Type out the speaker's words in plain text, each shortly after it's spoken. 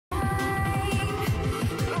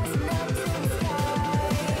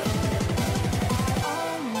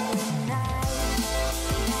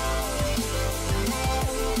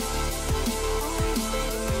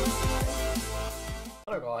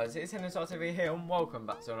guys, it's HenryStarTV here and welcome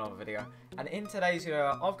back to another video. And in today's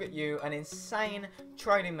video I've got you an insane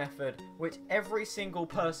trading method which every single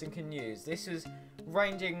person can use. This is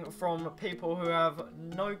ranging from people who have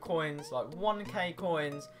no coins, like 1k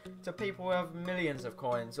coins, to people who have millions of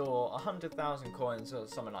coins or 100,000 coins or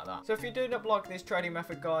something like that. So if you do not like this trading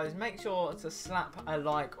method, guys, make sure to slap a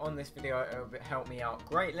like on this video. It will help me out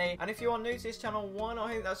greatly. And if you are new to this channel, why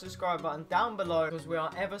not hit that subscribe button down below, because we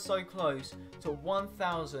are ever so close to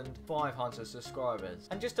 1,500 subscribers.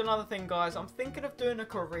 And just another thing, guys, I'm thinking of doing a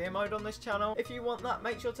career mode on this channel. If you want that,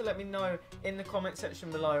 make sure to let me know in the comment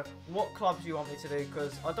section below what clubs you want me to do,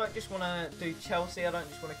 because I don't just want to do Chelsea. I don't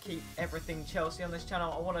just want to keep everything Chelsea on this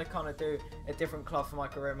channel. I want to kind of do a different club for my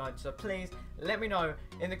career mode. So please let me know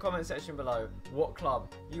in the comment section below what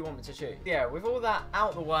club you want me to choose. Yeah, with all that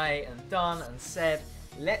out the way and done and said,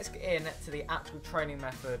 let's get into the actual training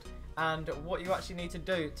method and what you actually need to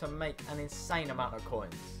do to make an insane amount of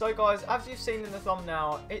coins. So guys, as you've seen in the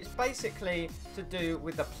thumbnail, it's basically to do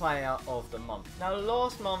with the player of the month. Now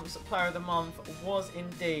last month's player of the month was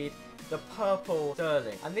indeed the purple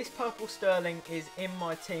Sterling, and this purple Sterling is in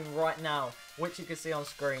my team right now, which you can see on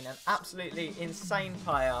screen. An absolutely insane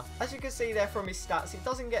player. As you can see there from his stats, he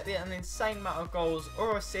doesn't get an insane amount of goals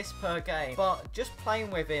or assists per game, but just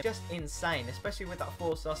playing with him, just insane, especially with that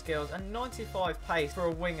 4-star skills, and 95 pace for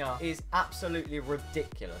a winger is absolutely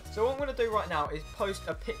ridiculous. So what I'm going to do right now is post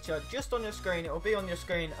a picture just on your screen. It will be on your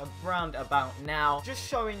screen around about now, just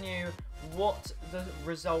showing you what the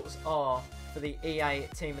results are for the EA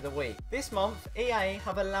Team of the Week. This month, EA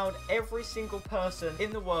have allowed every single person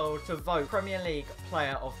in the world to vote Premier League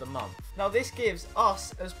Player of the Month. Now this gives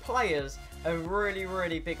us as players a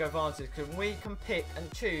really big advantage, because we can pick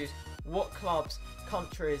and choose what clubs,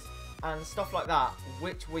 countries and stuff like that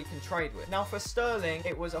which we can trade with. Now for Sterling,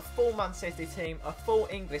 it was a full Man City team, a full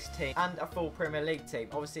English team and a full Premier League team,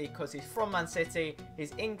 obviously because he's from Man City,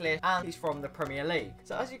 he's English and he's from the Premier League.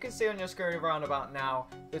 So as you can see on your screen around about now,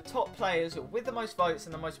 the top players with the most votes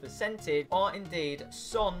and the most percentage are indeed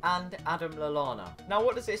Son and Adam Lallana. Now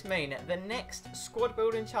what does this mean? The next squad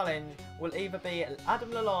building challenge will either be Adam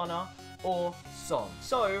Lallana or Son.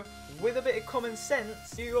 So with a bit of common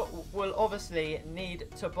sense, you will obviously need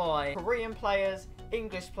to buy Korean players,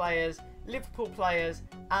 English players, Liverpool players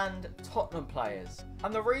and Tottenham players.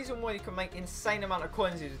 And the reason why you can make insane amount of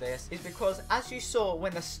coins with this is because, as you saw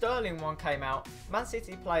when the Sterling one came out, Man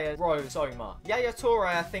City players rose so much. Yaya Toure,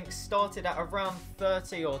 I think, started at around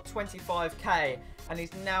 30 or 25k and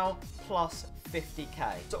is now plus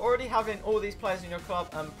 50k. So already having all these players in your club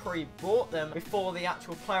and pre-bought them before the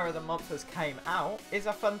actual player of the month has came out is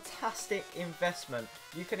a fantastic investment.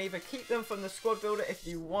 You can either keep them from the squad builder if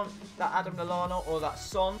you want that Adam Lallana or that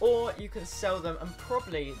Son, or you can sell them and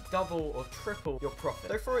probably double or triple your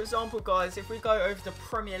profit. So for example, guys, if we go over to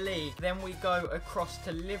Premier League, then we go across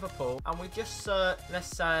to Liverpool and we just search, let's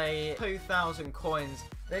say 2,000 coins.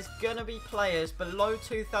 There's going to be players below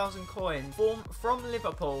 2,000 coins from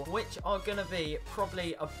Liverpool which are going to be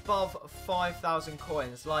probably above 5,000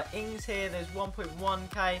 coins. Like Ings here, there's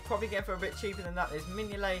 1.1k. Probably getting for a bit cheaper than that. There's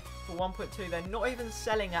Mignolet for 1.2. They're not even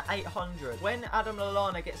selling at 800. When Adam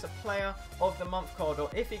Lallana gets a player of the month card, or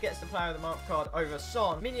if he gets the player of the month card over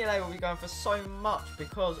Son, Mignolet will be going for so much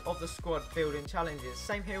because of the squad building challenges.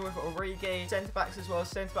 Same here with Origi. Centre backs as well.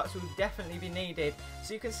 Centre backs will definitely be needed.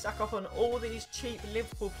 So you can stack up on all these cheap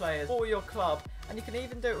Liverpool players for your club, and you can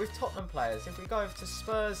even do it with Tottenham players. If we go over to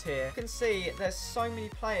Spurs here, you can see there's so many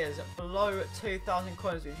players below 2,000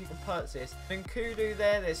 coins which you can purchase. Nkudu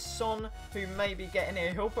there's Son who may be getting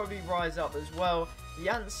here, he'll probably rise up as well.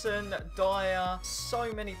 Janssen, Dyer,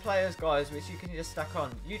 so many players, guys, which you can just stack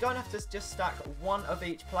on. You don't have to just stack one of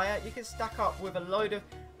each player. You can stack up with a load of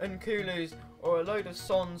Nkulus or a load of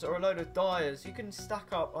Sons or a load of Dyers. You can stack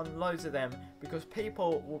up on loads of them because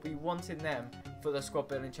people will be wanting them for the squad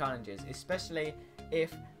building challenges, especially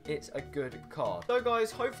if it's a good card. So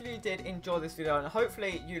guys, hopefully you did enjoy this video and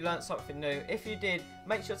hopefully you learned something new. If you did,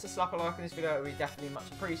 make sure to slap a like on this video. It would be definitely much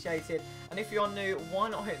appreciated. And if you're new, why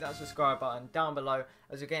not hit that subscribe button down below,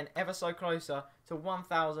 as again, ever so closer to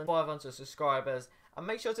 1,500 subscribers. And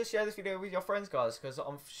make sure to share this video with your friends, guys, because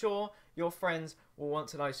I'm sure your friends will want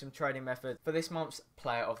to know some trading methods for this month's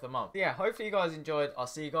player of the month. Yeah, hopefully you guys enjoyed. I'll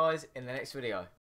see you guys in the next video.